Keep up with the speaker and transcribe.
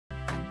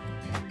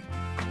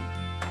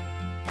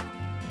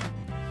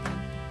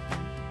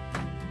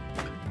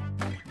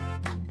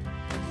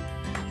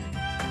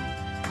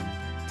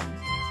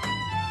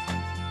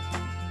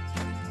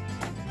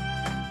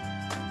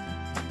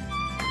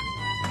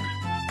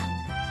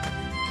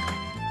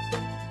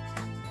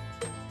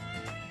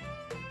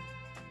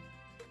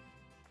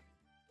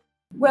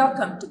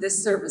Welcome to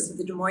this service of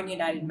the Des Moines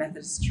United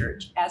Methodist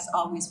Church. As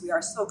always, we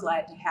are so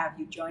glad to have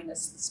you join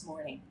us this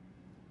morning.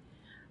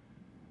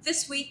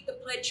 This week, the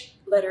pledge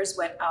letters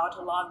went out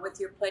along with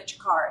your pledge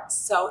cards.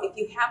 So if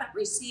you haven't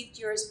received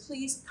yours,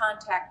 please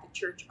contact the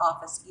church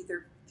office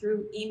either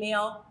through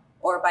email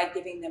or by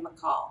giving them a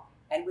call,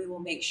 and we will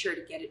make sure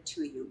to get it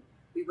to you.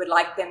 We would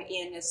like them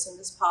in as soon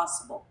as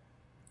possible.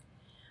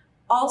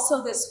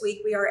 Also this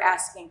week, we are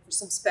asking for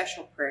some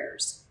special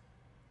prayers.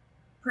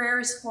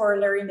 Prayers for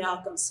Larry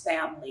Malcolm's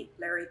family.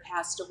 Larry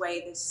passed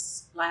away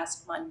this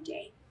last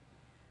Monday.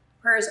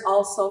 Prayers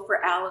also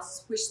for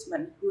Alice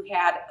Wishman, who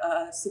had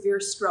a severe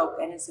stroke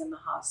and is in the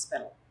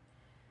hospital.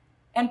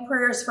 And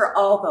prayers for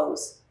all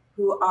those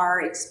who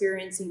are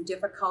experiencing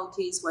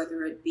difficulties,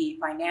 whether it be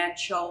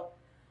financial,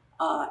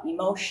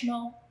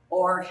 emotional,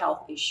 or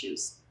health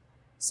issues.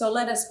 So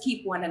let us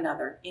keep one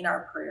another in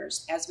our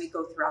prayers as we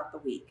go throughout the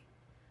week.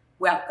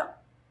 Welcome.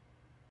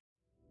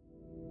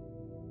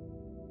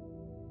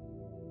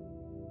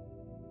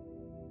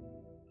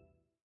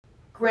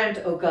 Grant,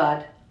 O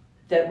God,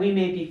 that we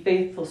may be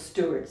faithful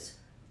stewards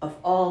of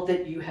all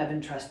that you have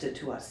entrusted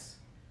to us.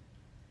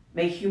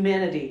 May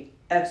humanity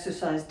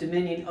exercise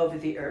dominion over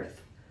the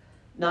earth,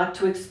 not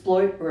to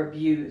exploit or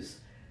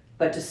abuse,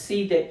 but to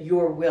see that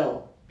your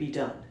will be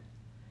done.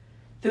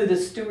 Through the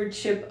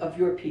stewardship of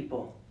your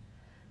people,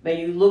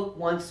 may you look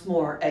once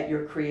more at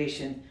your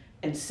creation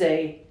and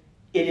say,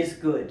 "It is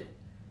good,"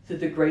 through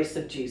the grace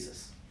of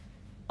Jesus.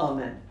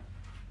 Amen.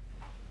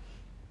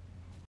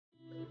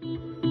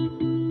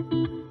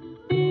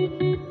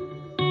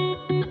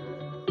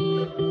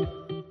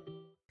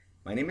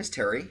 My name is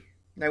Terry,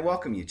 and I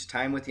welcome you to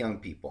Time with Young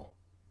People.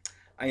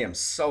 I am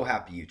so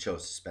happy you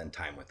chose to spend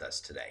time with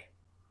us today.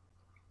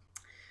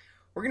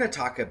 We're going to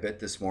talk a bit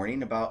this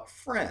morning about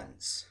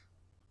friends.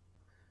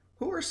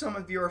 Who are some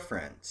of your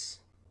friends?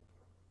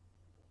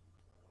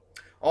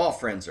 All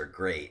friends are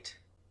great,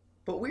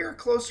 but we are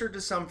closer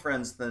to some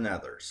friends than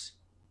others.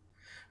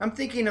 I'm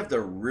thinking of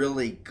the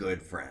really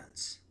good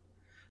friends,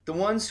 the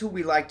ones who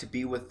we like to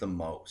be with the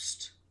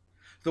most,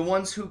 the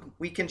ones who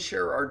we can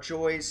share our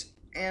joys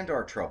and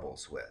our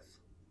troubles with,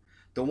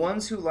 the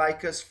ones who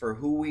like us for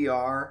who we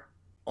are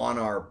on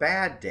our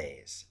bad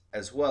days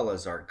as well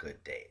as our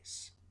good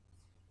days.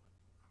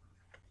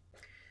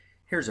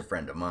 Here's a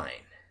friend of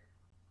mine.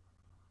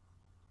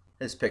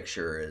 This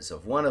picture is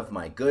of one of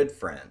my good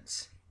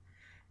friends.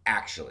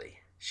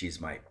 Actually,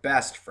 she's my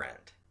best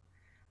friend.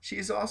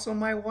 She's also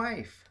my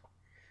wife.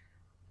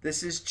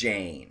 This is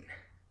Jane.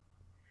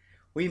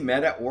 We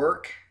met at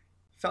work,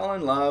 fell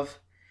in love,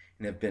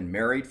 and have been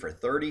married for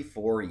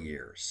 34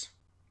 years.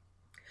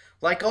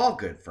 Like all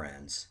good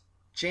friends,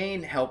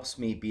 Jane helps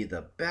me be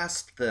the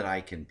best that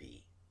I can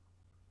be.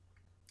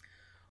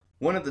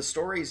 One of the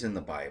stories in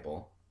the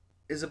Bible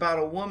is about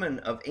a woman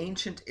of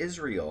ancient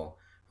Israel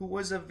who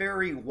was a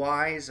very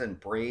wise and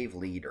brave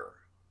leader.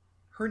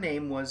 Her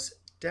name was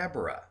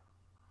Deborah.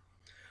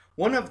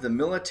 One of the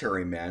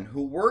military men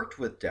who worked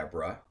with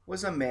Deborah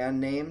was a man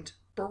named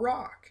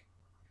Barak.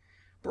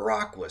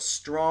 Barak was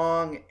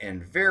strong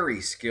and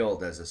very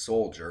skilled as a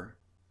soldier,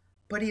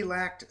 but he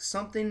lacked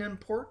something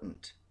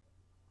important: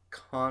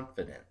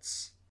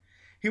 confidence.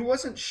 He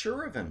wasn't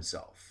sure of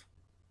himself.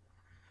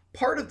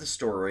 Part of the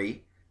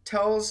story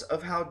tells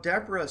of how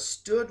Deborah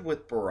stood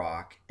with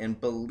Barak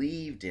and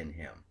believed in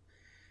him.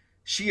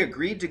 She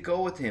agreed to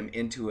go with him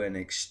into an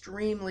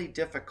extremely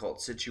difficult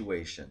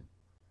situation.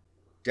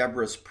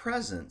 Deborah's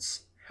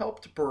presence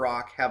helped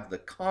Barak have the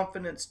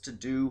confidence to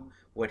do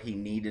what he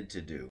needed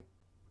to do.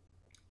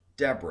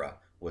 Deborah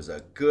was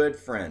a good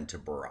friend to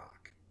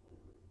Barak.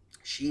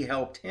 She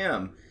helped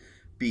him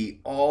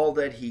be all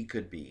that he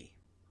could be.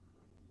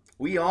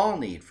 We all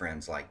need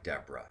friends like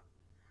Deborah.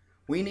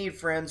 We need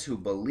friends who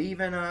believe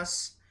in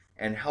us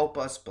and help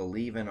us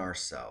believe in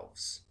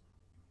ourselves.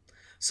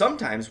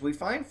 Sometimes we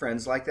find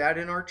friends like that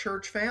in our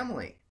church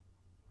family.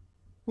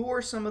 Who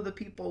are some of the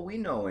people we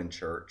know in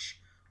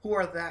church who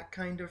are that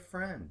kind of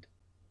friend?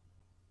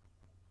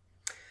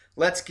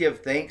 Let's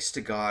give thanks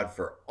to God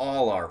for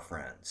all our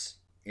friends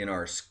in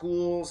our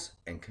schools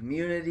and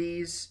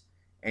communities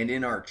and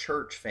in our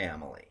church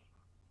family.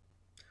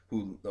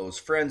 Those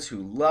friends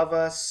who love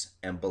us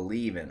and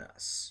believe in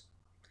us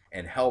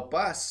and help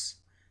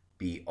us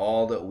be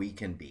all that we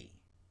can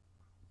be.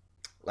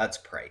 Let's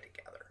pray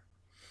together.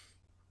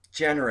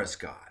 Generous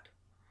God,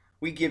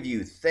 we give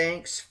you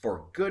thanks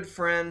for good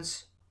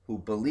friends who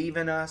believe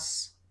in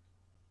us.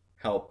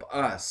 Help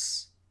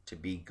us to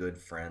be good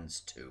friends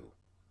too.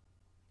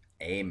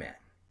 Amen.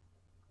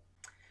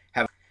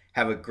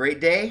 Have a great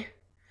day,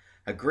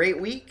 a great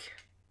week.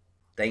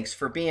 Thanks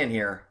for being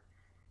here.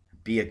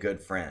 Be a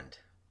good friend.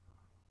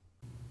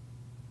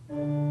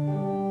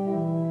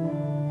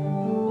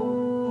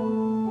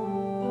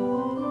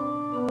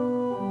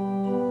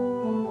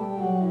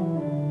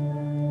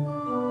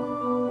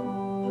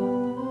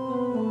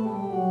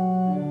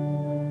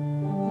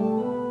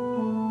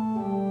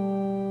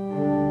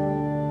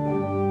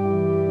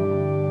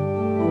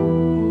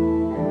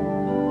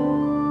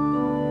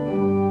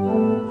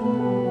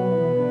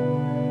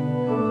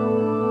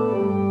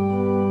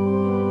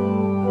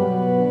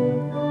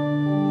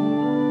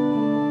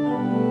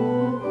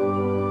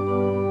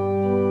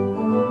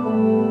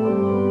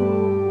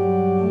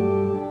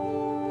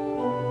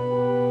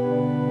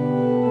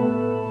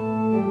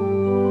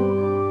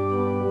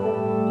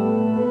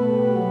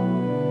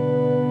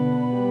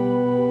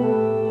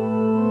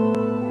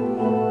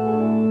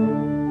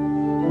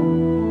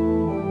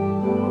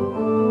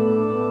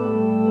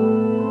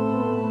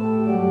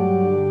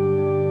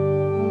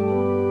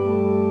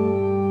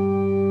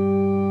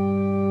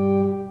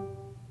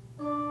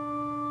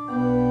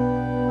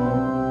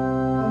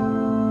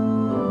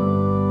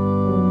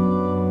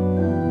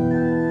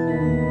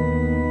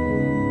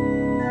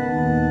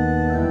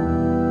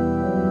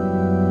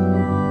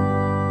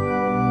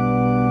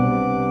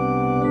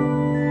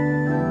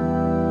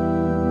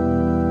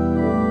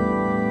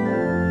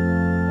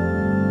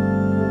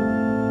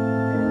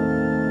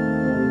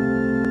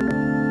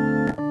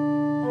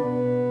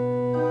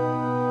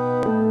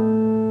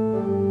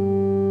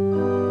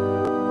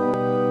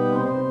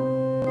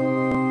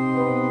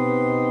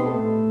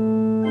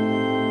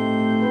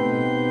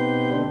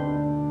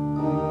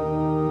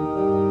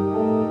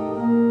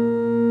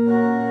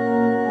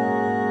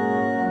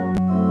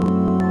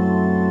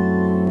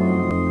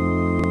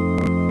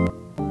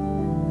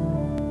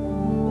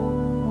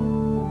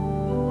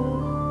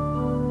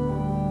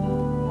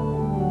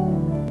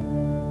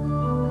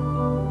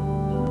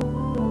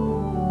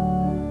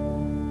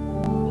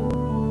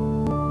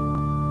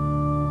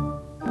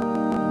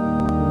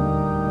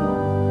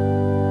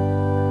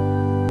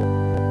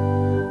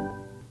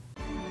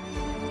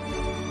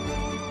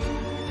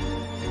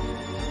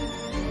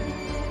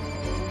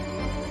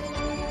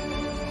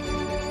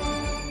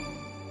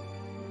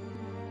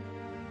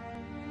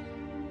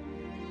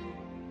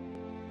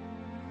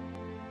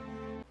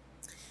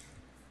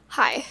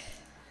 Hi,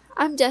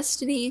 I'm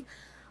Destiny,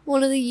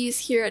 one of the youth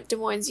here at Des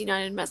Moines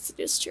United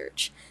Methodist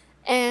Church,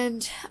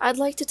 and I'd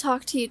like to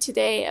talk to you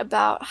today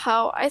about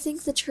how I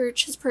think the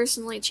church has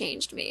personally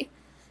changed me,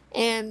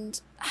 and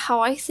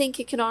how I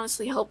think it can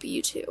honestly help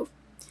you too.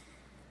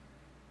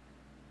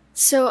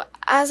 So,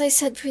 as I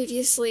said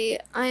previously,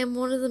 I am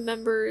one of the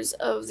members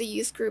of the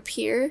youth group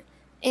here,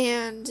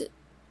 and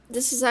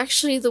this is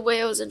actually the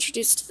way I was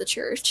introduced to the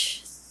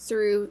church,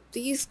 through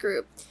the youth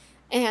group,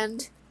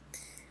 and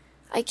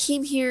I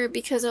came here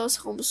because I was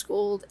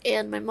homeschooled,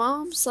 and my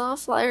mom saw a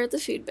flyer at the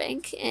food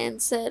bank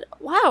and said,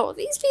 "Wow,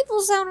 these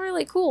people sound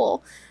really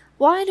cool.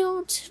 Why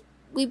don't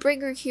we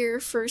bring her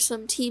here for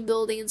some team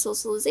building and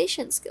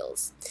socialization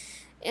skills?"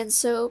 And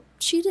so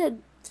she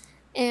did.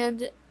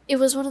 And it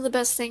was one of the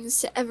best things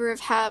to ever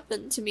have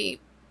happened to me,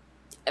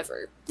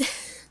 ever.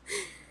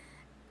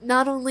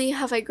 Not only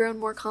have I grown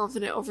more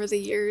confident over the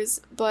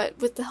years, but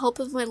with the help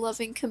of my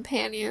loving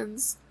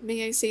companions,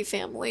 may I say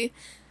family,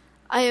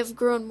 I have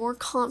grown more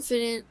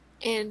confident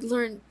and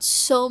learned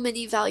so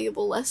many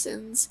valuable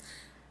lessons,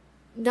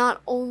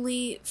 not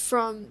only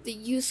from the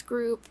youth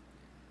group,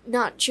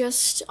 not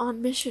just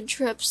on mission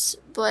trips,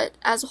 but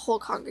as a whole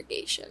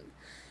congregation.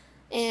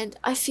 And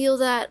I feel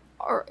that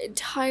our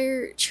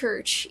entire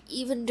church,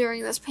 even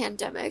during this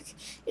pandemic,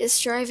 is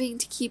striving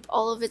to keep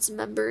all of its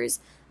members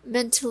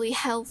mentally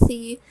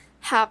healthy,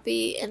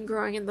 happy, and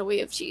growing in the way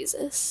of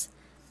Jesus.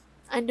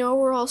 I know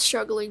we're all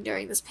struggling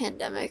during this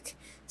pandemic,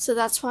 so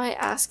that's why I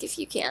ask, if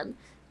you can,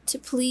 to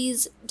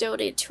please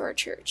donate to our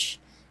church.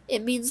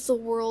 It means the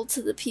world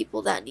to the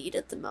people that need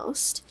it the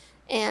most.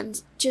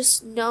 And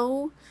just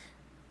know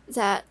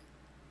that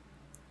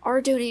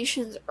our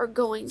donations are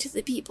going to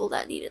the people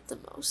that need it the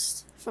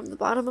most. From the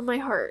bottom of my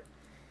heart,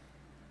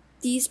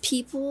 these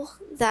people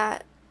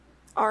that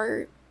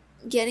are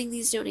getting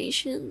these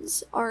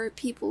donations are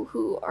people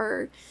who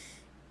are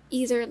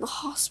either in the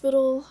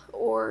hospital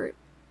or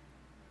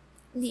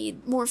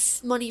need more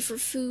money for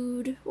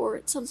food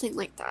or something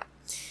like that.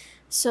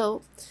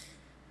 So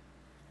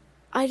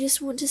I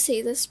just want to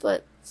say this,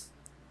 but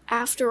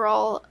after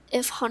all,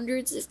 if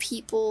hundreds of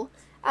people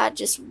add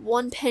just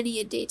 1 penny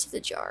a day to the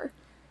jar,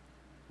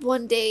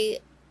 one day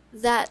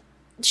that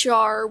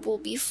jar will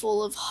be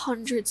full of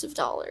hundreds of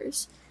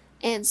dollars.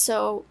 And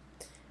so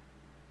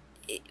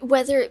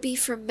whether it be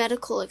for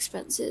medical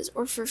expenses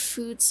or for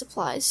food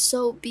supplies,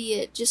 so be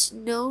it. Just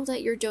know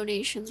that your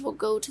donations will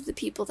go to the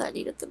people that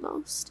need it the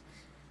most.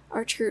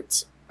 Our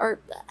church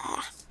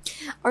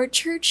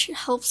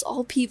helps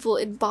all people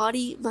in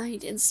body,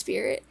 mind, and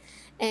spirit.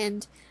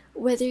 And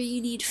whether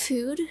you need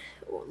food,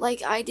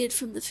 like I did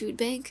from the food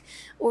bank,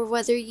 or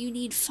whether you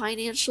need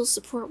financial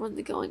support when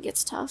the going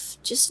gets tough,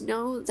 just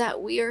know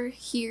that we are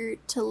here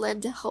to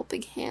lend a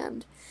helping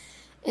hand.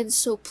 And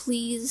so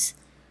please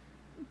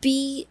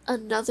be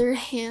another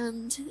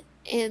hand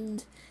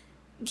and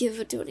give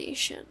a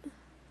donation.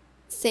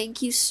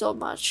 Thank you so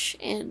much,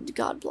 and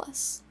God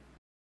bless.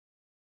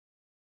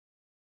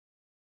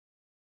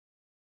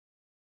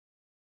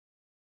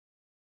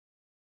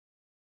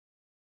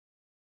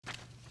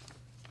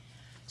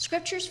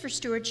 Scriptures for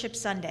Stewardship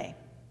Sunday.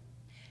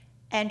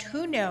 And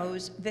who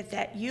knows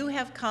that you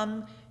have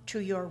come to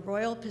your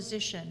royal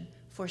position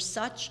for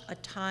such a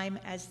time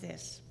as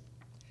this.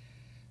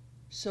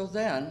 So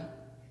then,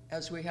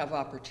 as we have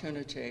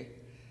opportunity,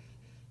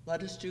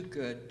 let us do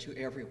good to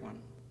everyone,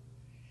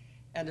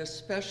 and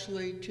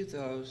especially to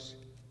those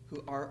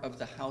who are of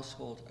the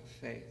household of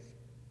faith.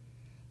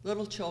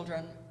 Little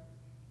children,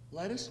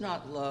 let us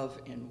not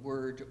love in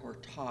word or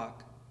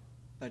talk,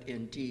 but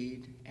in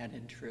deed and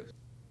in truth.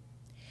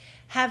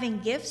 Having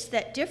gifts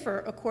that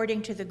differ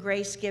according to the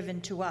grace given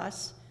to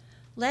us,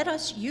 let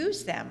us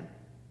use them.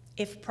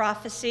 If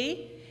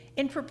prophecy,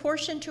 in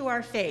proportion to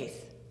our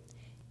faith.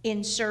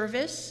 In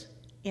service,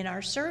 in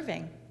our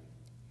serving.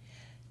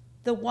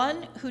 The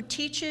one who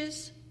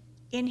teaches,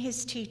 in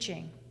his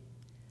teaching.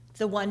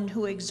 The one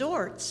who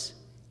exhorts,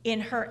 in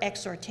her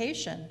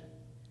exhortation.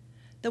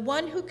 The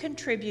one who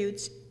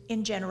contributes,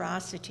 in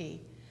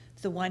generosity.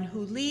 The one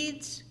who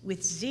leads,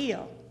 with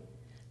zeal.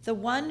 The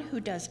one who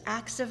does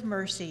acts of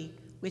mercy,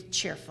 with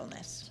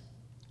cheerfulness.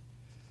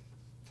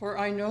 For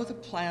I know the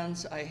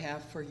plans I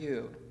have for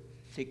you,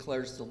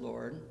 declares the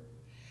Lord,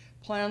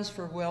 plans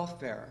for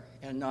welfare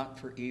and not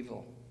for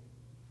evil,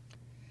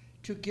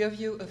 to give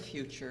you a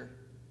future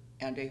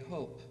and a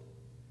hope.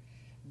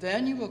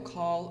 Then you will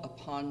call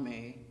upon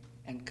me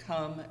and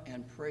come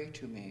and pray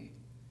to me,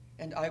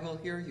 and I will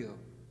hear you.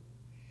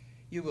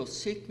 You will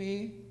seek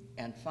me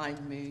and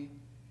find me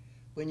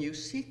when you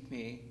seek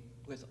me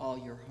with all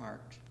your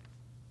heart.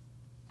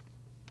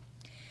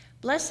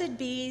 Blessed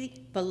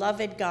be,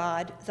 beloved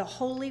God, the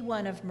Holy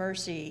One of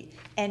mercy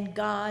and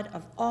God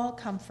of all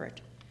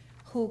comfort,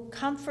 who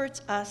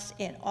comforts us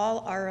in all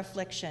our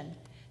affliction,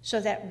 so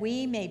that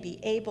we may be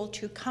able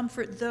to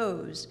comfort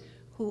those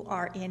who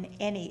are in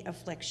any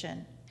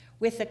affliction,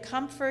 with the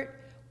comfort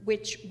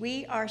which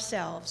we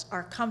ourselves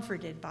are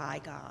comforted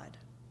by God.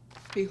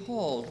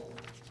 Behold,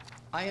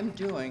 I am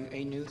doing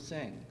a new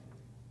thing.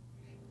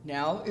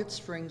 Now it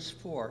springs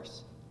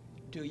forth.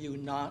 Do you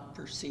not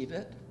perceive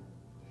it?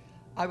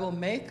 I will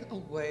make a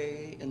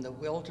way in the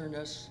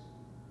wilderness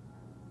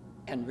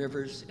and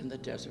rivers in the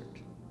desert.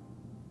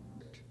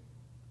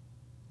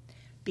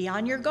 Be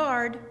on your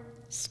guard.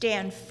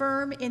 Stand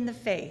firm in the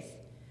faith.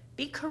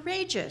 Be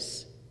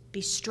courageous.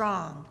 Be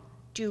strong.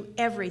 Do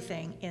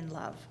everything in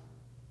love.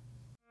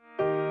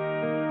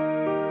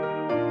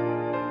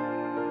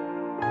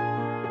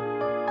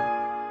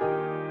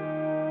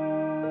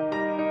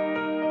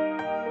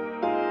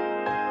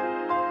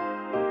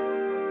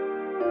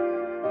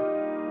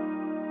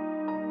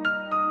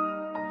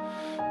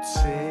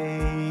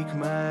 Take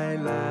my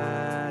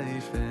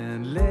life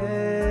and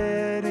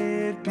let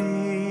it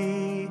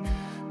be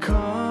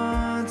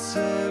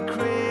consecrated,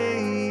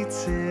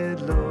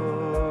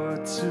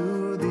 Lord,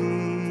 to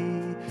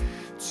Thee.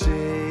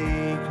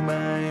 Take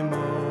my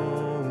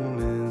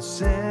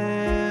moments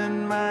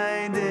and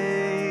my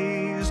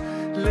days,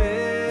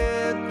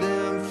 let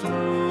them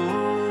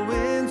flow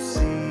in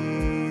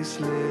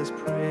ceaseless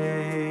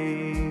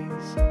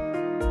praise.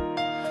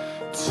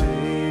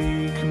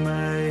 Take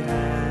my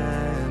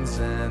hands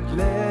and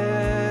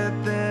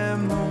let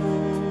them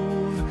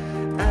move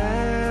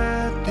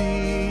at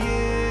the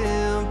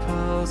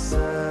impulse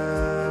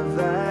of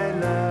Thy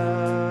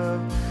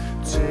love.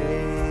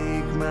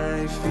 Take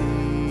my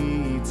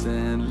feet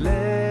and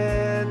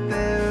let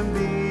them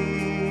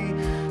be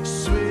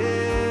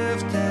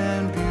swift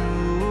and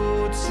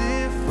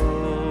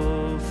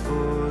beautiful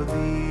for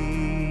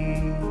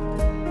Thee.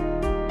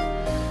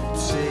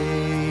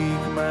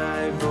 Take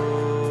my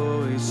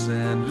voice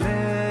and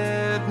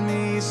let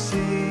me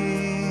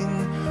sing,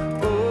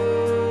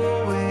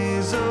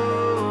 always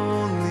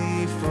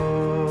only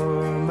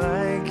for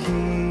my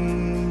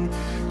King.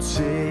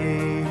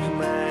 Take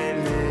my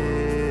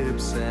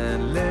lips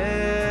and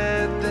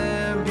let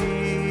them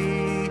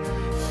be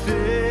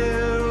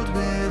filled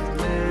with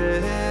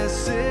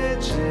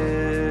messages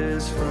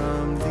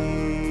from Thee.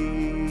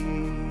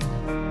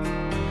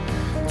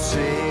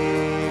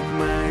 Take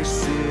my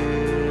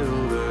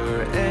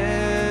silver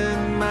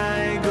and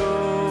my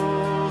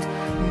gold,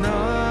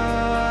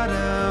 not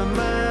a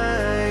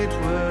mite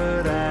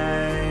would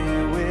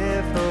I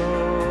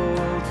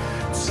withhold.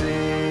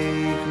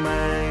 Take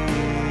my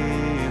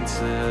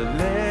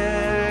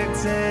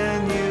intellect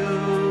and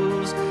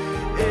use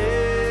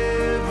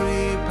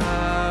every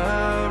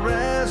power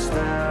as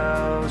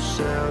Thou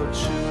shalt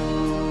choose.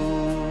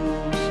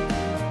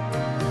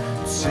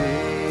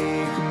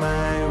 Take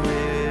my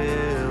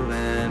will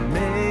and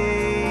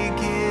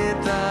make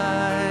it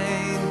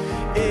Thine.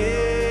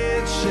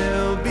 It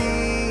shall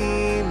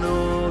be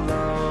no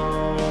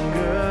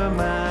longer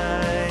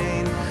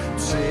mine.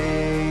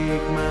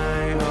 Take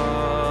my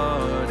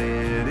heart,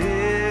 it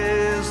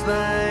is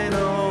Thine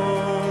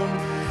own.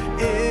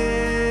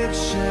 It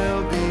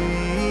shall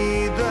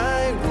be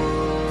Thy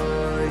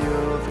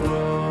royal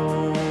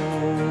throne.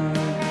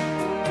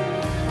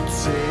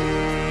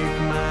 Take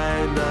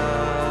my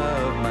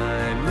love,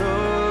 my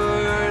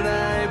Lord,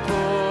 I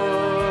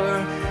pour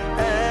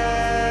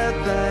at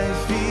Thy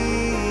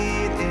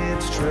feet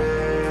its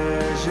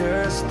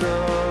treasure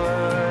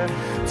store.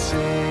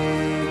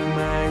 Take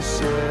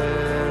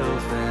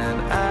myself and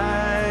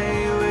I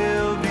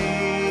will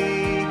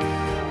be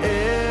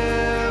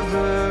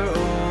ever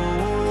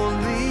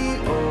only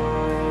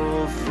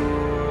all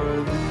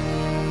for Thee.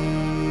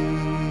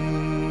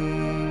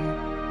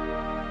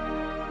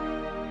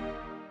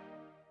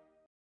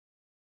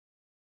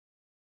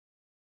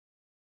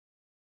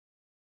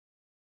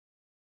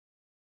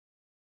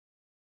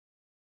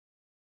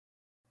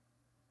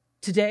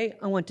 Today,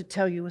 I want to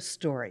tell you a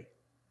story,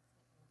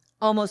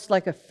 almost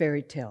like a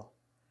fairy tale,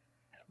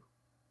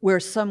 where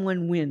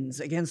someone wins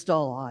against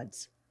all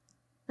odds.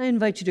 I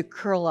invite you to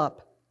curl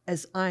up,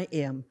 as I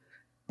am,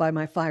 by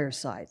my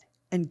fireside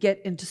and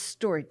get into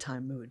story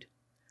time mood.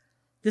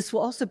 This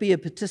will also be a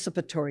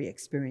participatory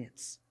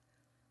experience.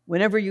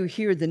 Whenever you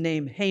hear the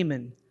name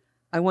Haman,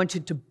 I want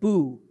you to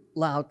boo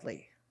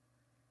loudly.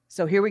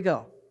 So here we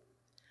go.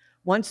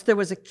 Once there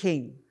was a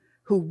king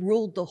who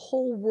ruled the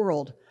whole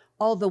world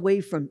all the way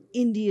from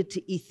India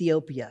to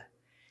Ethiopia.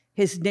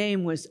 His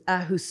name was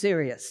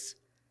Ahasuerus.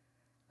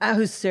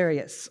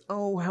 Ahasuerus,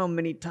 oh, how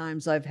many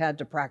times I've had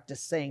to practice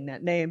saying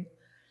that name,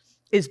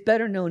 is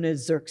better known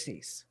as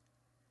Xerxes.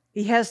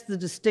 He has the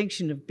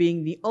distinction of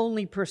being the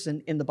only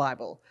person in the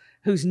Bible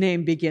whose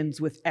name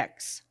begins with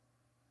X.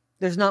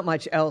 There's not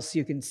much else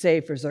you can say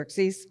for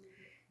Xerxes.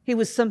 He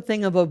was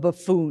something of a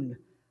buffoon,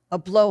 a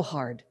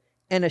blowhard,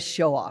 and a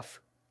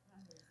show-off.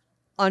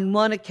 On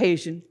one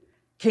occasion,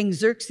 King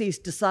Xerxes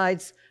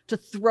decides to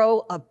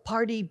throw a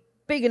party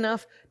big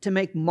enough to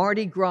make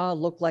Mardi Gras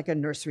look like a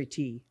nursery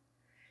tea.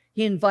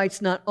 He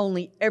invites not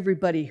only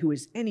everybody who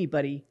is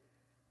anybody,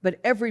 but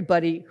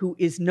everybody who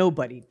is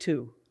nobody,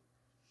 too.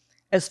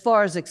 As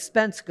far as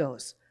expense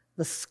goes,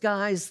 the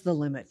sky's the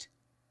limit.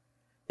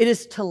 It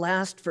is to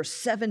last for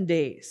 7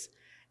 days,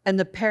 and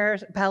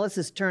the palace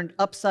is turned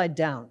upside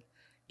down,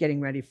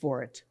 getting ready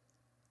for it.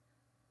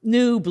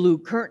 New blue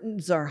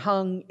curtains are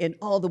hung in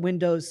all the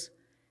windows.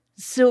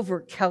 Silver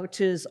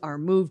couches are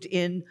moved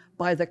in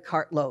by the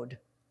cartload.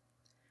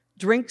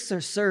 Drinks are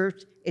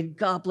served in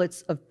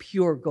goblets of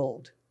pure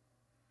gold.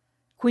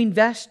 Queen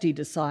Vashti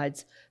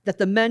decides that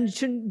the men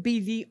shouldn't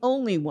be the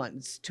only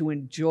ones to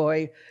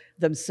enjoy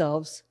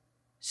themselves,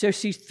 so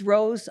she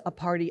throws a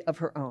party of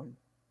her own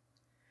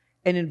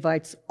and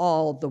invites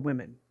all the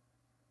women.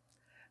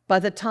 By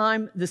the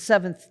time the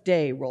 7th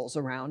day rolls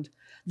around,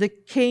 the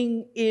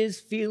king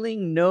is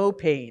feeling no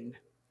pain.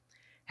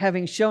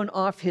 Having shown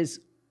off his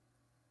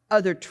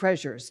other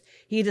treasures,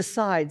 he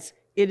decides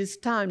it is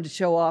time to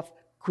show off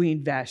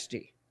Queen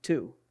Vashti,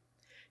 too.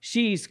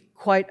 She's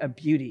quite a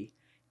beauty,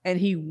 and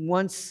he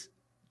wants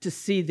to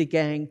see the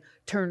gang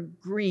turn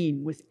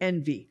green with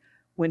envy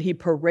when he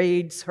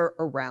parades her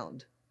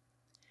around.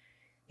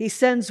 He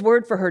sends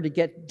word for her to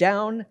get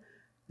down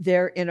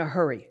there in a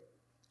hurry,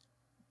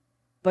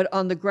 but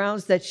on the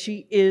grounds that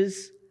she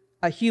is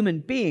a human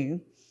being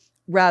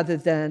rather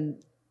than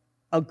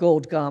a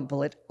gold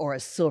goblet or a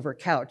silver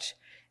couch,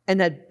 and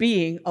that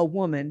being a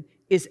woman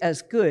is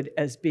as good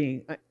as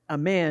being a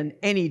man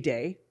any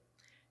day,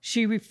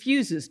 she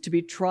refuses to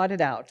be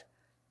trotted out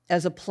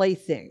as a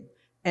plaything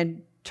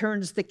and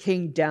turns the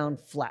king down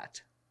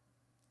flat.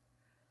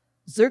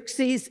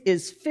 Xerxes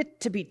is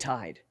fit to be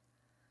tied.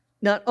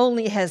 Not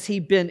only has he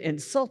been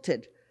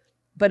insulted,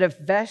 but if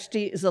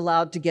Vashti is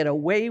allowed to get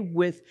away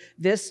with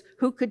this,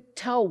 who could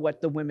tell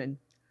what the women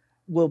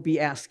will be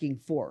asking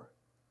for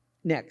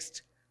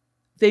next?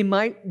 They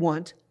might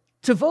want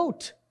to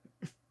vote.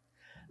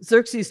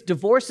 Xerxes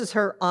divorces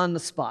her on the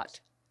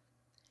spot.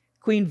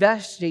 Queen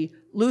Vashti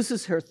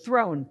loses her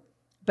throne,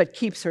 but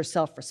keeps her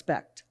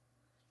self-respect.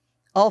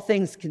 All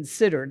things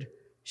considered,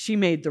 she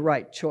made the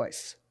right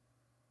choice.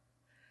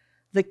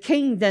 The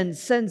king then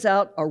sends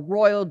out a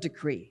royal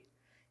decree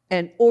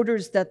and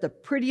orders that the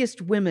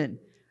prettiest women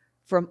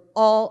from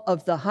all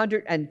of the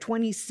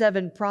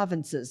 127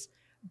 provinces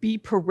be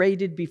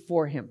paraded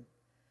before him,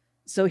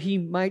 so he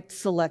might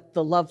select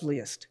the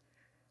loveliest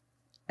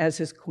as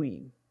his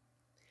queen.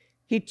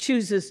 He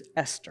chooses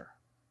Esther.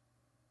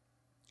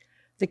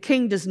 The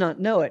king does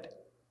not know it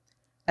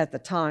at the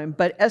time,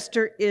 but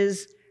Esther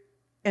is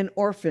an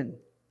orphan,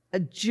 a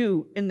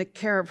Jew in the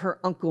care of her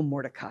uncle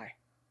Mordecai.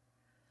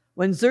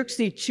 When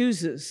Xerxes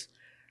chooses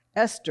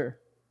Esther,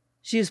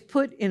 she is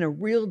put in a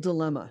real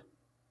dilemma.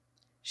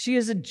 She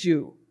is a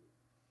Jew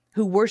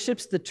who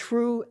worships the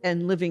true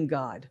and living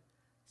God,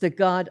 the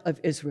God of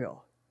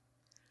Israel.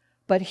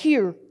 But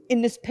here,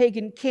 in this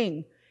pagan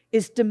king,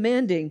 is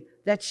demanding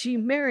that she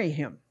marry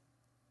him.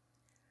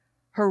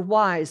 Her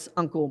wise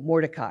uncle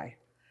Mordecai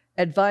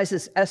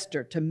advises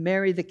Esther to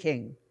marry the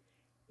king,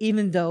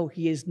 even though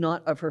he is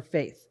not of her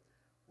faith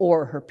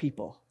or her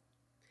people.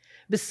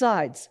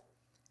 Besides,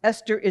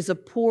 Esther is a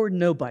poor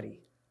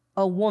nobody,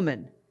 a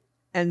woman,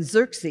 and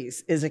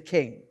Xerxes is a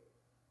king.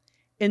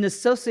 In the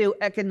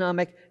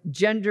socioeconomic,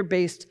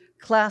 gender-based,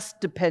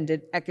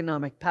 class-dependent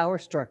economic power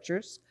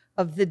structures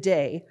of the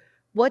day,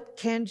 what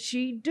can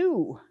she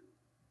do?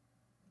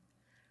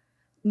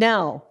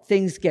 Now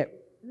things get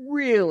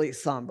really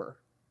somber.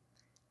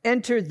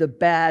 Enter the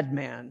bad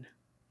man.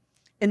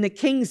 In the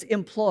king's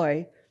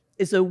employ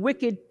is a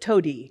wicked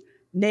toady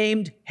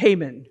named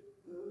Haman.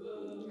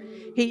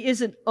 He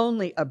isn't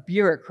only a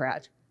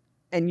bureaucrat,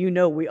 and you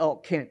know we all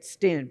can't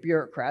stand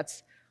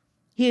bureaucrats.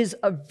 He is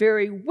a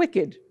very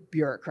wicked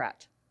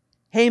bureaucrat.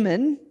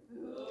 Haman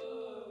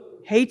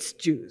hates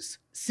Jews,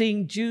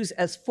 seeing Jews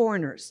as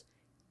foreigners,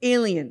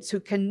 aliens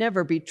who can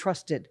never be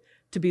trusted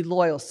to be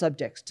loyal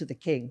subjects to the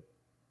king.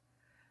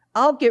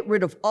 I'll get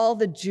rid of all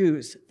the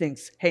Jews,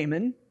 thinks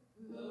Haman.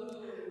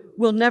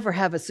 We'll never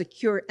have a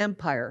secure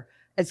empire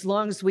as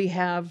long as we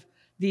have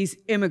these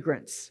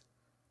immigrants,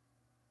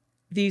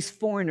 these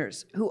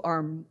foreigners who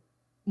are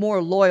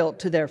more loyal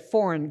to their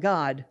foreign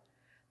god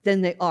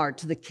than they are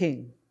to the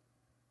king.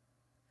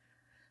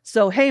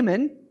 So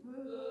Haman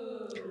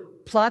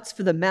plots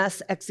for the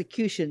mass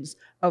executions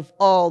of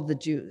all the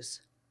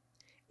Jews.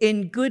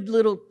 In good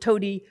little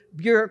toady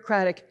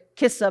bureaucratic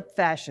kiss-up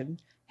fashion,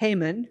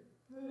 Haman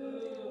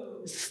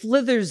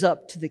slithers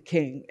up to the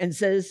king and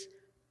says,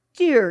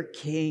 "Dear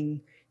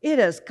king, it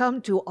has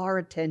come to our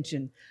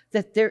attention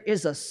that there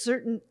is a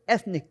certain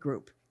ethnic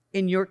group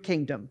in your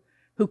kingdom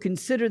who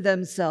consider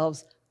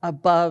themselves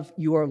above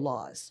your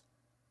laws.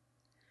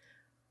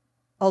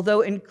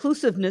 Although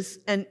inclusiveness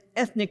and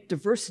ethnic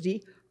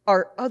diversity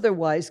are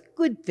otherwise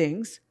good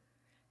things,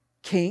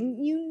 king,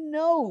 you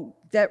know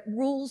that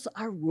rules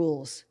are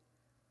rules.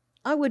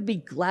 I would be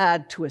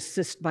glad to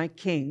assist my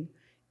king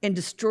in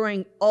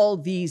destroying all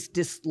these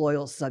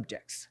disloyal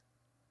subjects."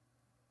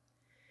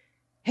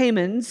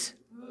 Haman's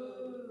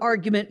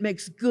argument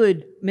makes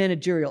good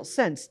managerial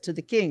sense to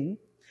the king,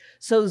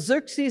 so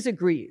Xerxes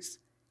agrees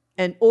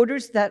and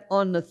orders that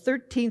on the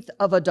 13th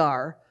of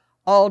Adar,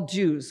 all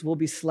Jews will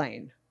be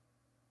slain.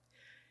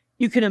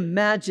 You can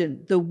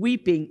imagine the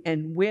weeping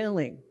and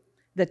wailing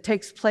that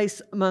takes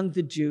place among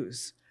the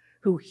Jews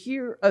who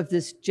hear of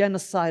this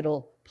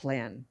genocidal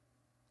plan.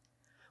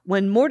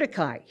 When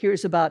Mordecai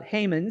hears about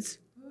Haman's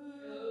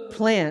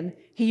plan,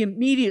 he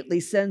immediately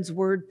sends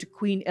word to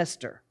Queen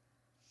Esther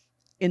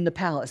in the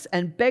palace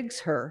and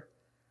begs her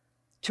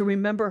to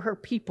remember her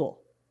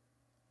people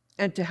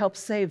and to help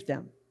save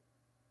them.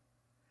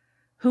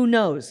 Who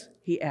knows,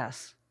 he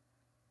asks.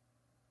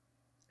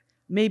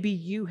 Maybe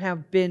you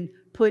have been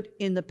put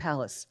in the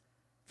palace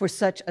for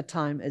such a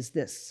time as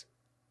this.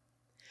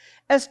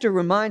 Esther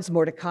reminds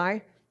Mordecai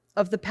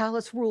of the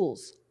palace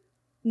rules.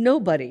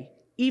 Nobody,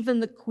 even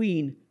the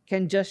queen,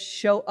 can just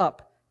show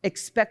up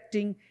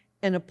expecting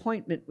an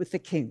appointment with the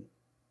king.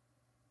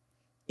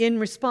 In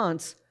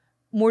response,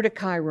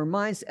 Mordecai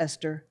reminds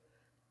Esther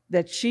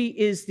that she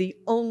is the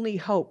only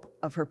hope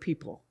of her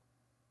people.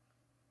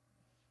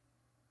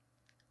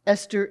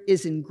 Esther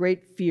is in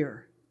great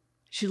fear.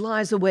 She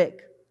lies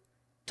awake,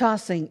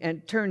 tossing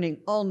and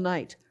turning all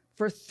night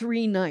for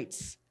 3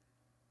 nights.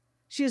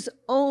 She is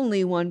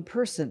only one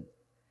person.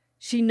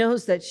 She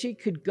knows that she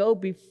could go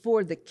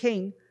before the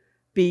king,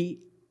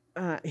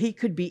 he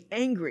could be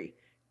angry,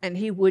 and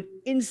he would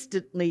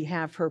instantly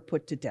have her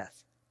put to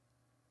death.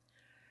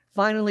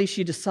 Finally,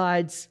 she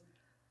decides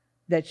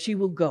that she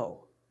will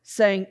go,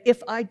 saying,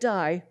 "If I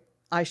die,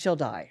 I shall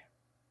die."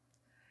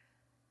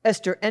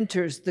 Esther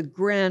enters the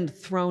grand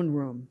throne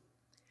room.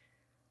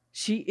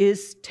 She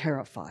is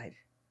terrified,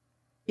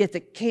 yet the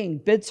king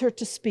bids her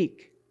to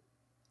speak.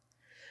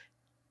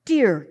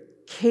 "Dear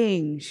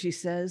king," she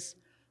says,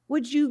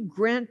 "would you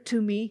grant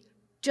to me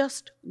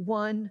just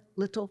one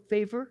little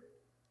favor?"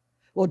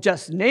 "Well,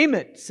 just name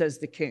it," says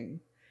the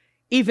king.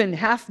 "Even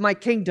half my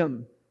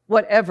kingdom,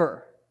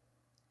 whatever."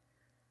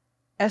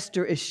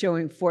 Esther is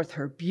showing forth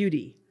her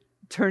beauty,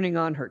 turning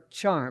on her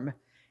charm,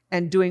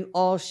 and doing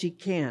all she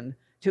can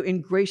to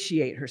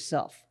ingratiate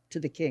herself to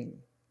the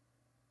king.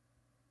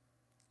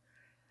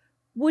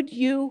 "Would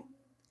you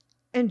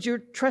and your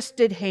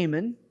trusted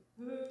Haman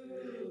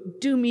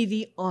do me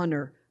the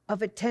honor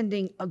of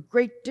attending a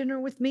great dinner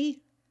with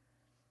me?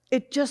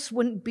 It just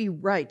wouldn't be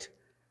right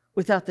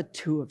without the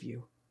 2 of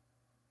you."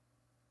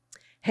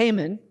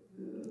 Haman,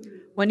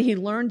 when he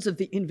learns of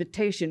the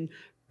invitation,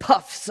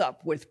 puffs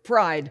up with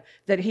pride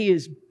that he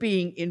is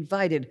being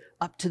invited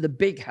up to the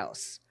big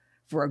house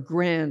for a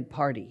grand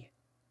party.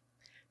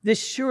 This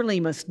surely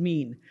must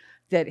mean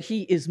that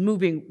he is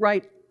moving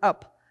right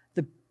up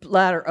the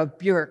ladder of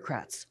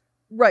bureaucrats,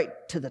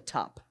 right to the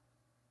top.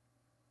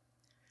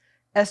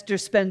 Esther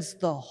spends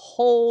the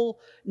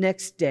whole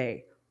next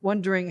day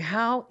wondering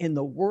how in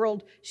the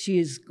world she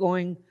is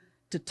going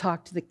to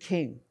talk to the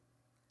king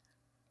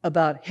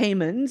about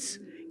Haman's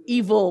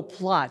evil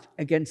plot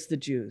against the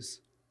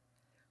Jews.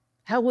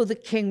 How will the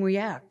king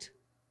react?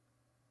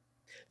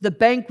 The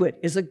banquet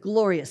is a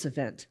glorious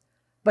event,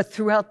 but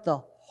throughout the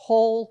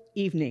whole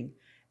evening,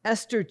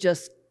 Esther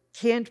just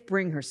can't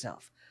bring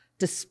herself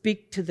to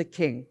speak to the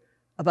king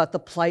about the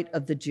plight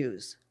of the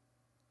Jews,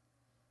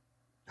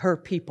 her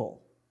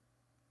people.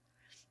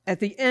 At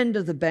the end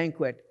of the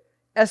banquet,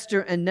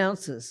 Esther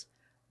announces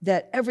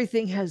that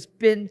everything has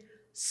been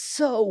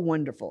so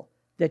wonderful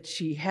that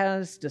she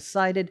has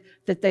decided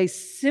that they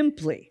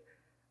simply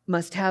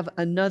must have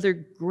another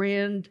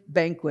grand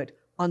banquet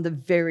on the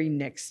very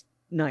next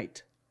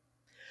night.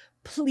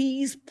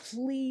 "Please,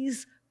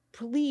 please,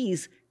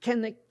 please,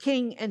 can the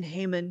king and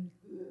Haman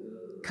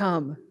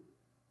come?"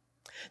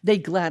 They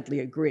gladly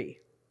agree.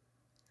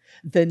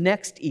 The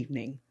next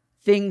evening,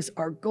 things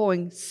are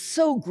going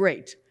so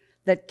great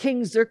that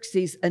King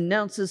Xerxes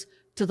announces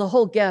to the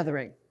whole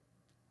gathering,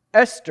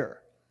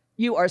 "Esther,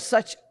 you are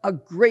such a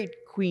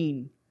great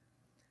queen,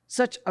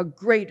 such a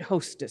great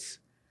hostess.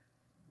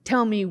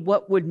 Tell me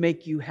what would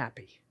make you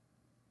happy.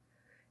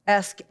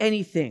 Ask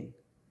anything,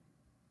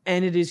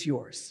 and it is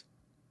yours."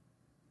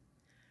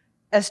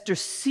 Esther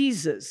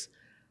seizes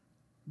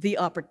the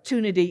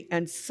opportunity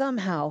and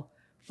somehow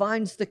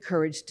finds the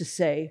courage to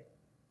say,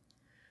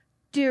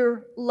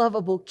 "Dear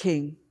lovable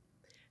king,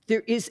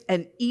 there is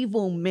an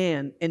evil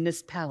man in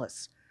this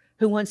palace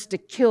who wants to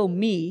kill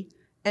me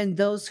and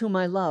those whom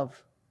I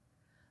love.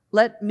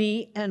 Let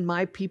me and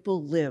my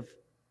people live.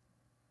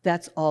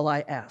 That's all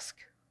I ask."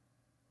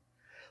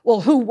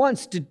 "Well, who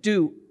wants to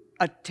do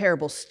a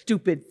terrible,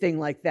 stupid thing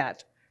like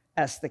that?"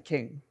 asked the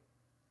king.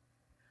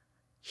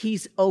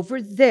 "He's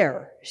over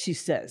there," she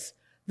says,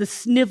 "the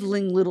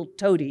sniveling little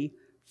toady,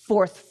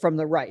 4th from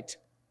the right."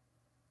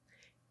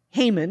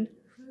 Haman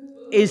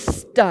is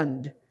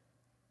stunned.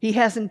 He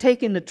hasn't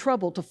taken the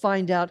trouble to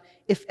find out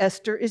if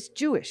Esther is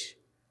Jewish.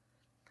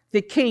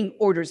 The king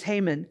orders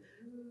Haman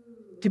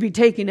to be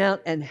taken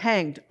out and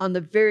hanged on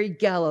the very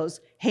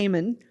gallows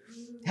Haman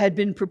had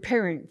been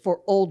preparing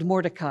for old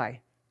Mordecai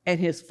and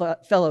his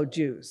fellow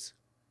Jews.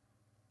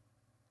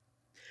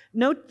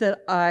 Note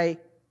that I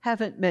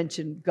haven't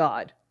mentioned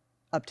God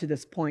up to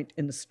this point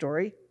in the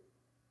story.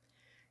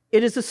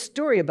 It is a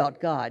story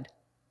about God,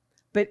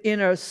 but in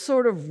a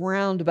sort of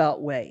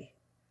roundabout way.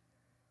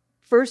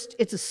 First,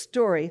 it's a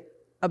story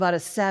about a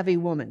savvy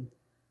woman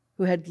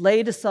who had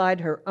laid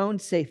aside her own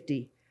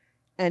safety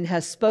and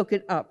has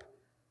spoken up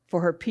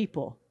for her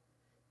people,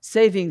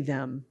 saving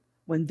them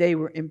when they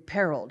were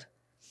imperiled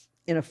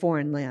in a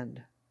foreign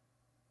land.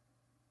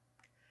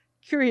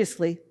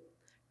 Curiously,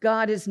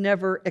 God is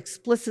never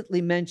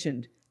explicitly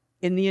mentioned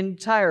in the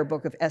entire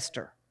book of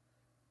Esther.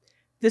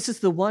 This is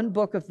the one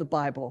book of the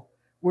Bible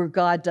where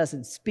God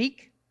doesn't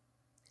speak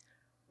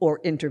or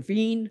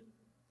intervene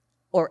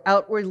or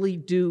outwardly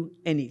do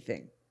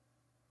anything.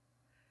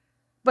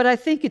 But I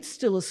think it's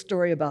still a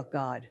story about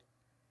God,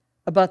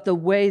 about the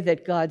way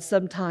that God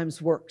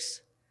sometimes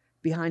works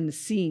behind the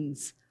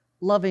scenes,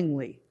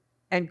 lovingly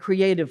and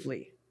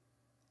creatively,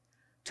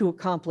 to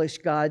accomplish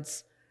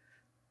God's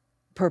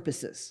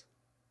purposes.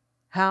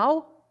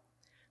 How?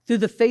 Through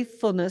the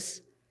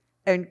faithfulness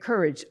and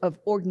courage of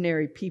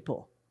ordinary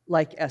people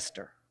like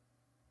Esther.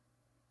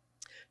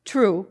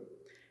 True,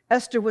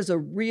 Esther was a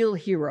real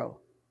hero,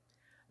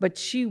 but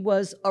she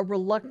was a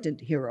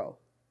reluctant hero.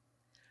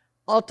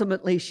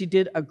 Ultimately, she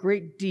did a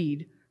great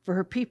deed for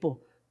her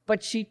people,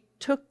 but she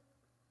took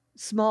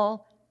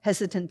small,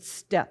 hesitant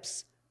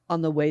steps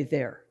on the way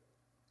there.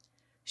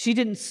 She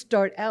didn't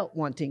start out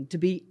wanting to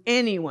be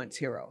anyone's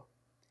hero.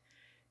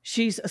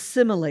 She's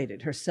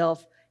assimilated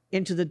herself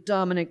into the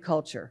dominant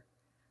culture,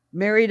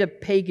 married a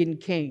pagan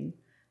king,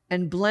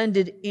 and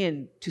blended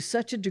in to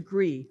such a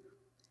degree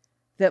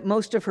that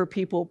most of her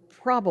people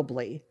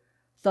probably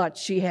thought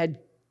she had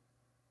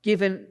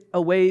given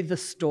away the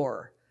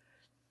store,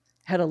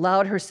 had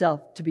allowed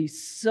herself to be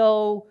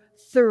so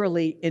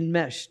thoroughly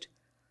enmeshed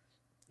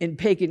in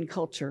pagan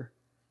culture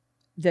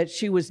that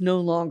she was no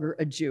longer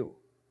a Jew.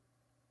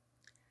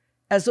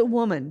 As a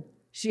woman,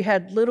 she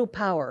had little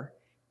power,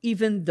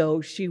 even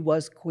though she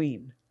was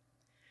queen.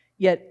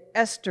 Yet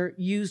Esther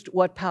used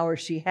what power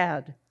she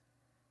had,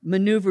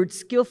 maneuvered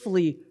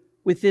skillfully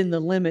within the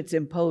limits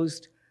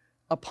imposed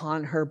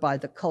upon her by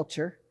the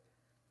culture,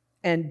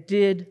 and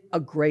did a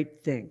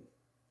great thing.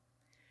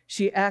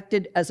 She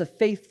acted as a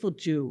faithful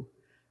Jew,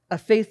 a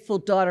faithful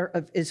daughter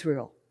of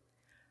Israel,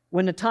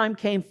 when the time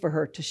came for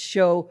her to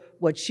show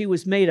what she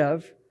was made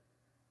of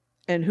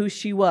and who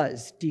she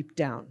was deep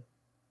down.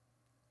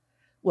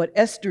 What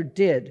Esther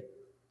did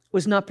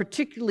was not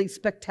particularly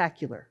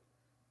spectacular,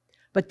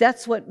 but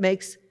that's what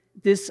makes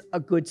this a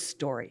good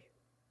story,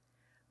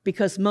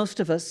 because most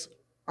of us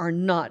are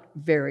not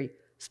very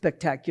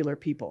spectacular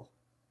people.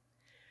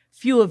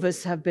 Few of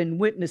us have been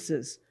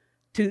witnesses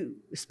to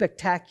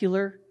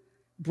spectacular,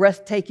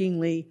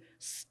 breathtakingly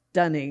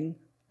stunning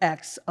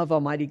acts of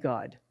Almighty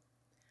God.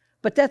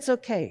 But that's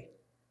okay,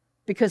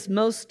 because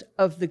most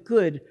of the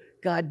good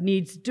God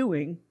needs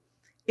doing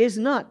is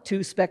not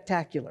too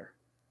spectacular.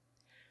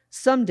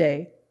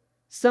 Someday,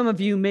 some of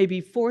you may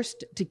be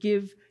forced to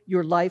give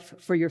your life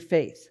for your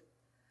faith,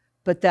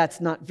 but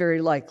that's not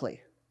very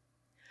likely.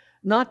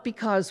 Not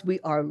because we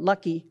are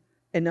lucky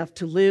enough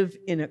to live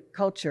in a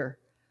culture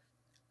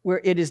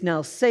where it is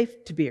now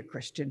safe to be a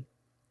Christian,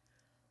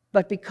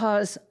 but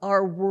because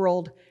our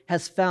world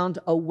has found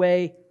a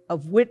way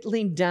of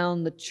whittling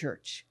down the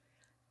church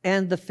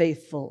and the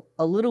faithful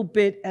a little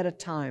bit at a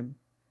time.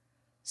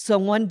 So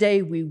one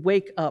day we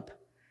wake up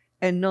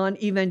and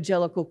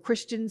non-evangelical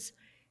Christians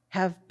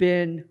have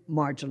been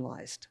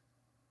marginalized.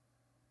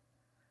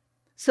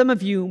 Some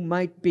of you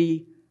might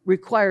be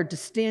required to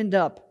stand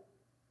up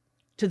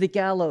to the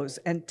gallows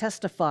and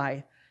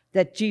testify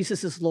that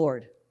Jesus is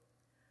Lord.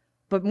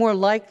 But more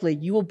likely,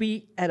 you will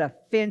be at a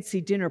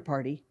fancy dinner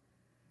party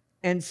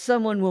and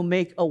someone will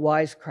make a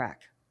wisecrack,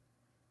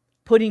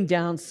 putting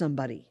down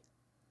somebody.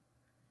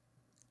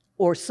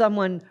 Or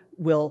someone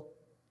will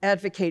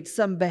advocate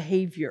some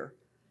behavior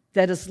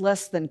that is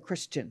less than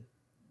Christian.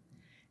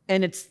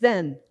 And it's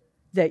then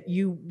that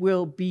you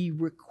will be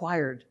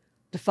required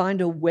to find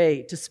a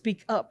way to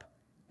speak up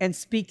and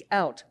speak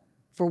out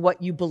for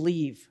what you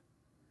believe,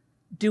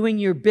 doing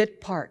your bit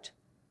part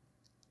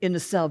in the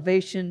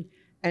salvation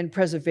and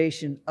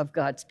preservation of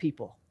God's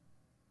people.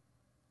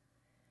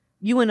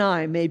 You and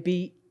I may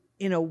be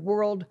in a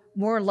world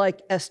more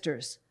like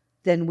Esther's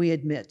than we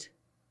admit.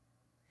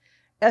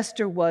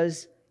 Esther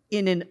was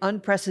in an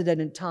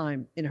unprecedented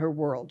time in her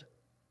world.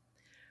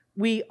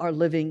 We are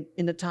living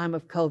in the time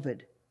of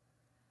COVID,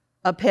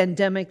 a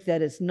pandemic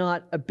that is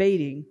not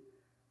abating,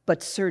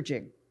 but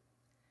surging.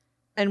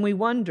 And we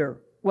wonder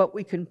what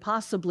we can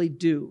possibly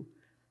do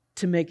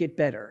to make it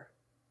better.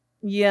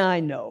 Yeah, I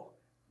know.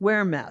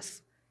 Wear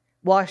masks,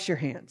 wash your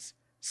hands,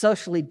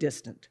 socially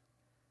distant.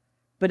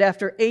 But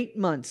after 8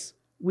 months,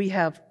 we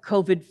have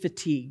COVID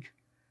fatigue,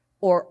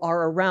 or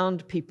are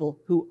around people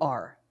who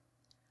are.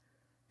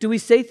 Do we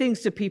say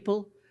things to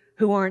people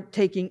who aren't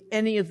taking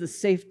any of the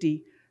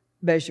safety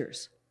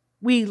measures?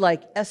 We,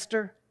 like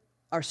Esther,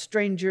 are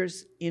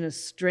strangers in a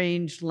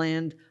strange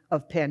land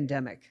of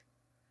pandemic.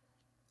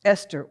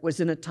 Esther was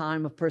in a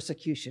time of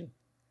persecution.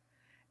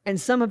 And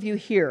some of you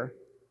here,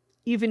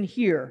 even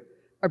here,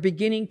 are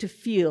beginning to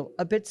feel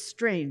a bit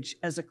strange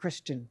as a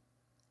Christian.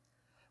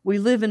 We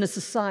live in a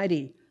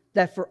society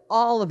that, for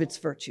all of its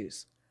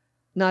virtues,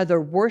 neither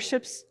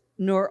worships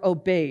nor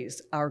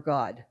obeys our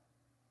God.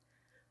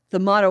 The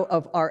motto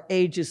of our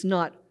age is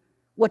not,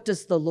 "What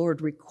does the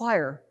Lord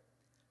require?"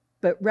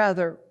 but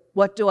rather,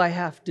 "What do I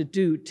have to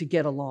do to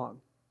get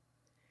along?"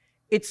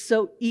 It's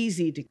so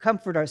easy to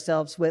comfort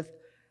ourselves with,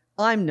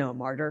 "I'm no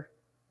martyr.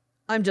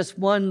 I'm just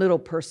one little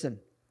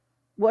person.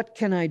 What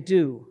can I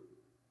do?"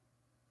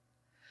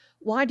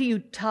 Why do you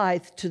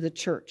tithe to the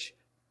church?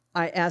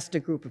 I asked a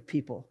group of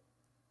people.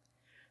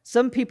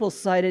 Some people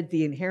cited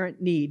the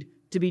inherent need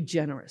to be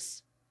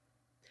generous.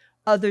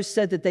 Others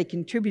said that they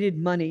contributed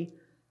money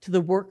to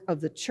the work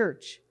of the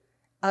church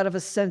out of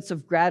a sense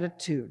of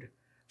gratitude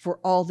for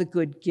all the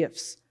good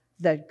gifts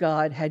that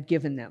God had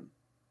given them.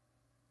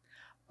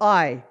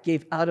 I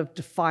gave out of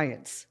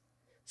defiance,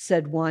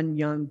 said one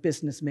young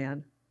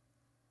businessman.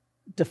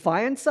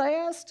 Defiance, I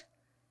asked?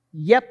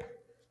 Yep.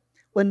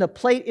 When the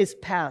plate is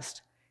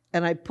passed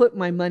and I put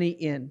my money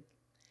in,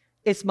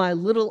 it's my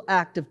little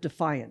act of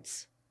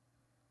defiance.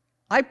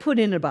 I put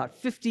in about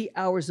 50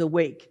 hours a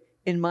week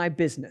in my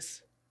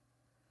business.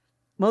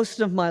 Most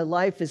of my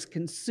life is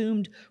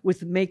consumed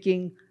with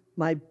making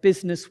my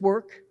business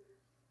work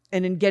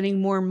and in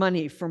getting more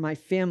money for my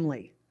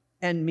family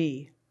and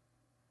me.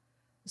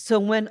 So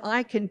when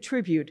I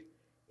contribute,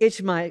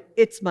 it's my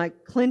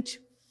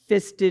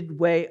clench-fisted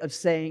way of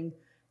saying,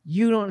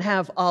 you don't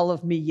have all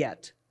of me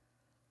yet.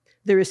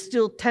 There is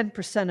still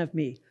 10% of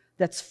me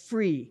that's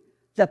free,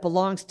 that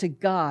belongs to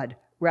God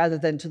rather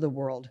than to the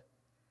world.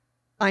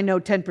 I know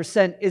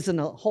 10% isn't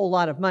a whole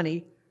lot of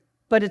money,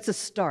 but it's a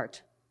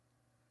start.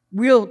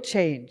 Real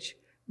change,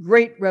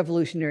 great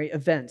revolutionary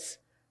events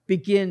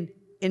begin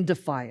in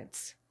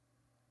defiance.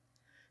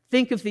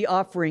 Think of the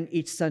offering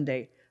each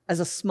Sunday as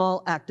a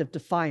small act of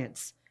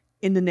defiance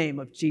in the name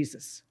of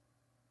Jesus.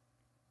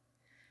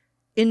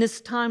 In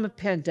this time of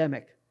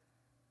pandemic,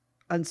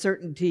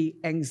 uncertainty,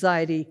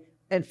 anxiety,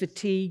 and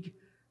fatigue,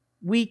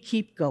 we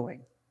keep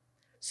going,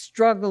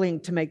 struggling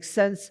to make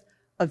sense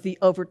of the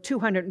over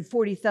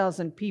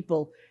 240,000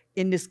 people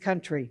in this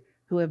country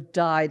who have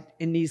died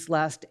in these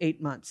last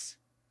 8 months.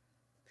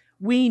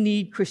 We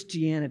need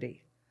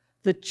Christianity,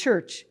 the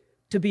church,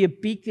 to be a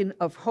beacon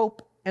of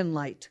hope and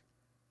light.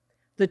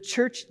 The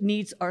church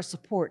needs our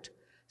support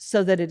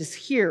so that it is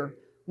here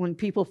when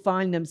people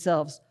find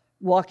themselves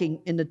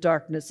walking in the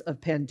darkness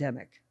of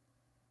pandemic.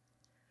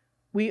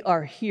 We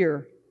are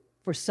here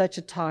for such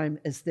a time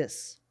as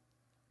this,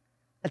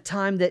 a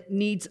time that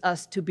needs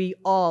us to be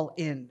all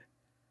in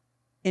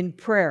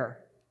prayer,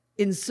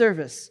 in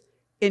service,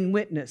 in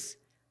witness,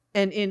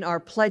 and in our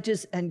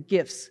pledges and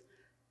gifts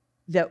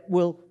that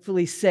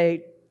willfully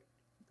say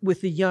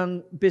with the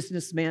young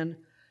businessman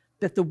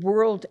that the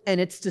world and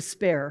its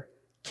despair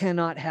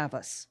cannot have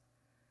us.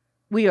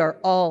 We are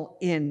all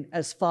in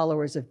as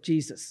followers of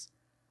Jesus,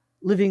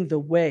 living the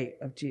way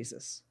of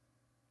Jesus.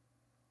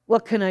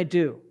 What can I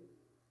do?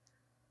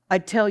 I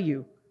tell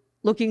you,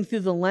 looking through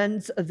the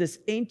lens of this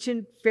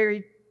ancient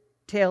fairy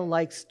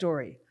tale-like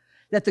story,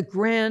 that the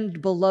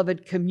grand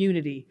beloved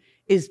community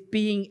is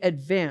being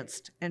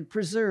advanced and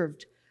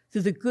preserved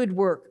through the good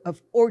work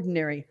of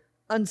ordinary,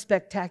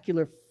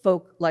 unspectacular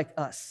folk like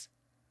us.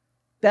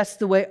 That's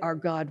the way our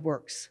God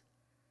works.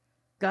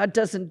 God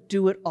doesn't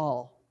do it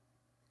all.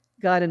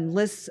 God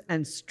enlists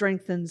and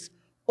strengthens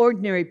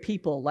ordinary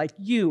people like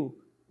you,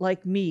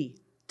 like me,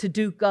 to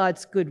do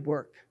God's good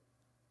work.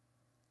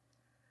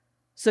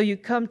 So you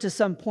come to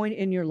some point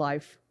in your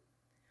life,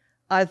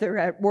 either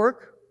at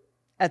work,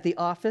 at the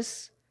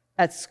office,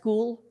 at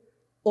school,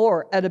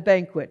 or at a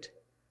banquet,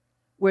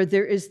 where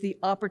there is the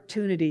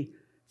opportunity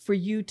for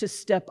you to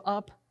step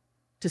up,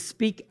 to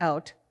speak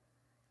out,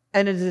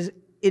 and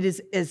it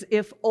is as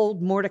if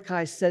old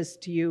Mordecai says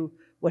to you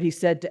what he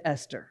said to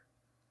Esther.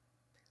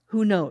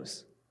 Who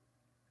knows?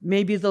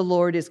 Maybe the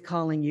Lord is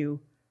calling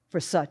you for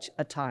such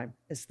a time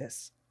as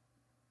this.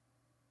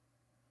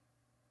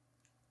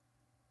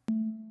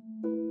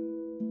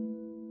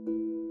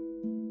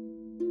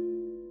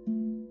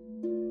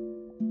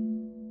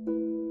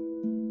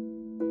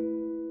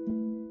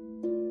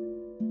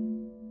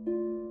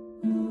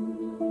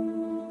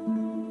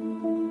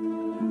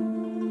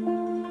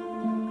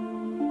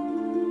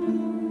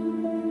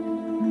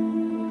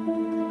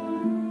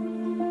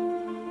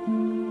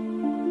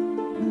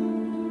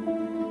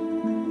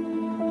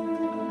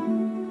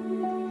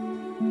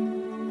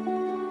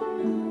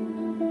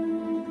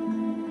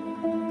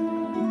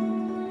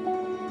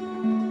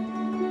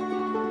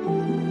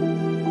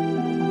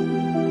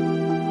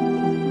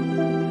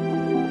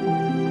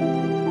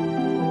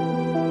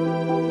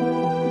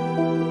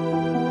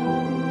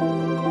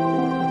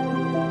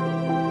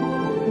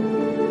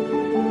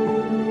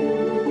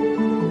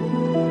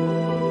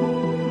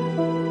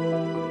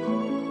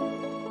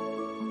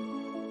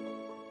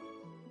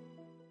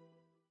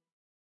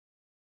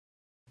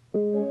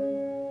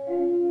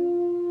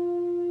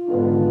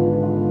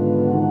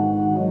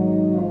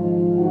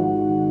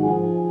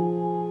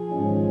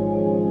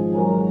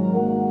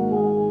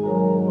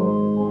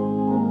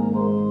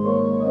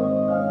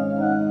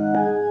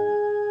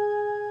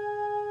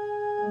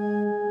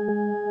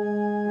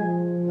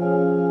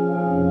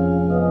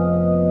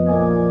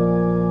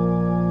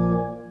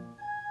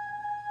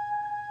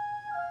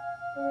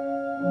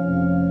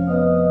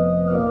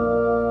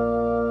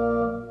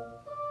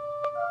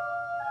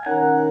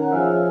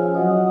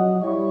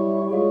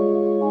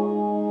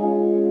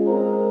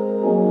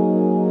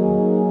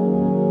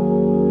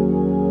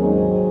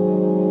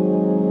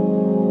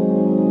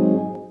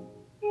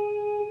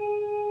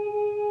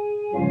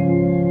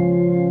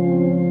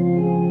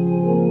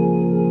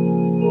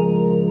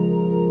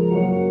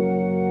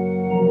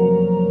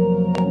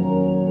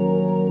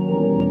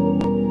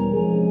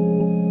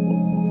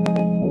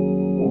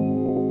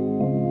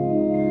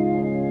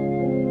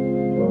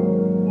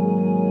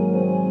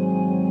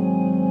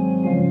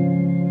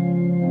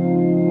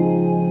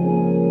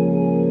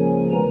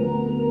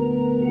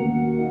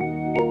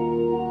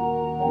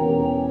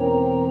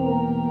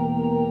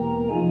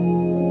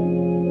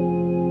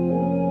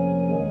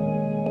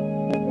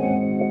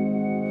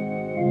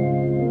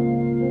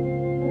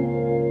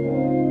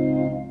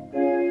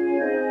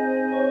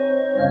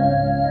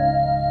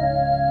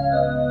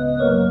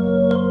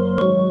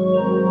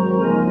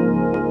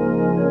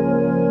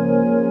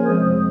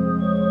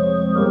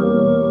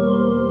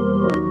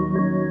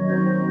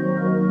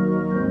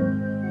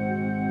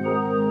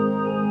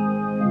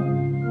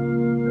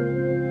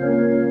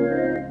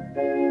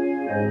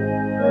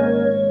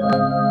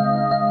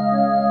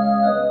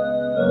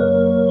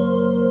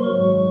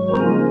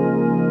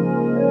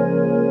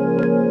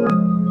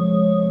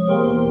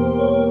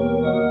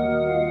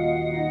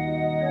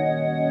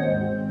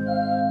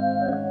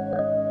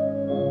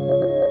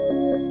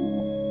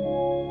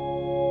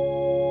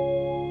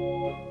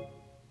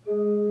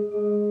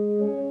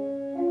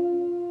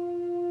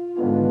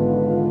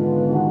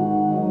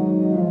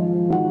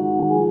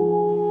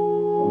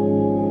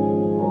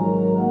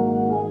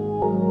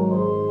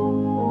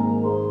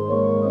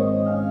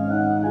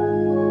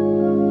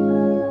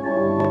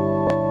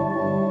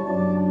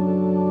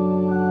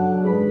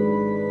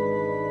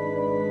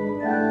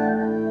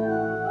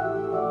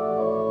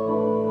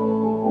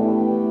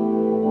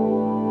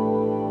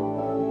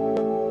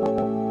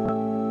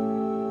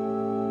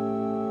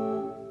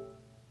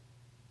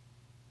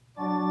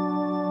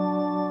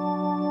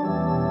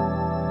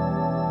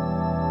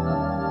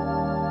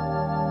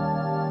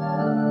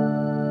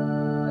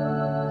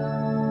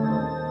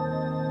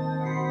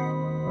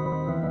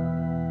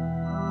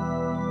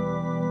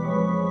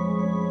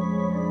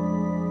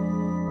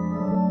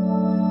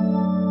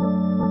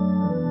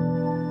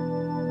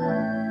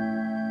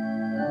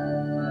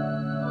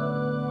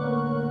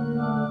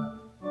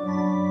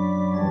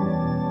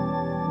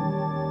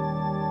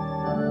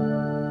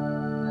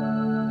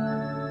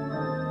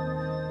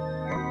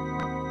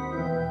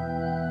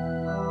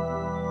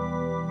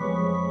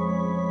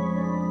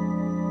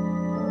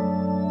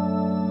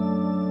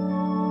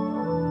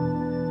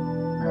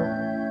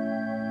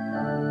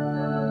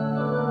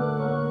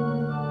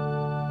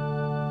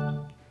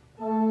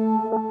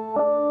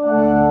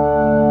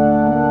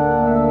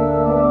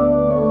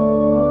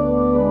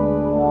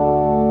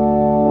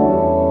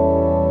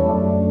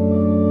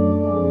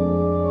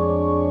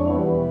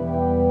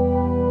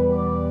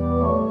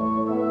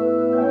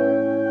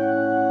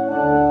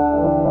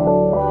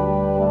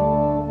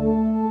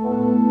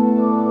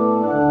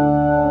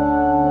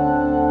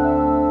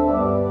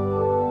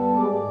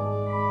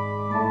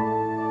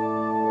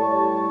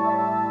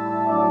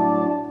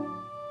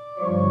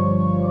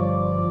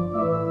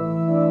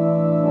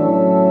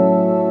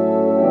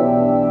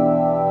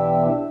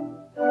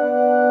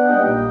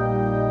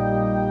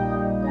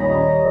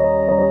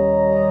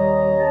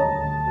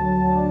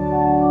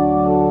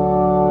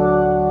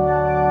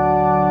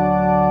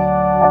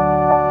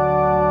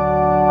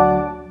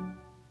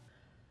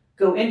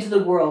 Go into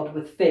the world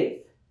with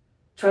faith,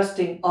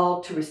 trusting all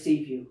to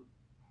receive you.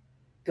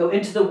 Go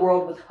into the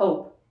world with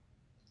hope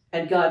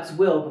and God's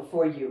will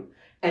before you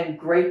and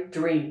great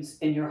dreams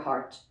in your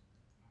heart.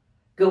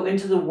 Go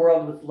into the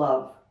world with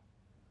love,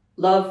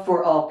 love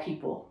for all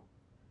people,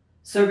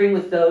 serving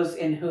with those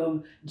in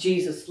whom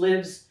Jesus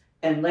lives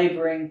and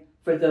laboring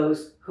for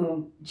those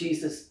whom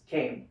Jesus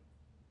came.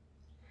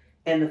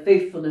 And the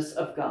faithfulness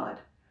of God,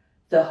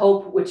 the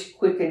hope which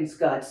quickens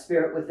God's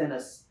Spirit within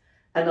us,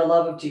 and the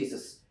love of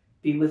Jesus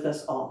be with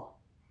us all.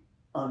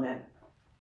 Amen.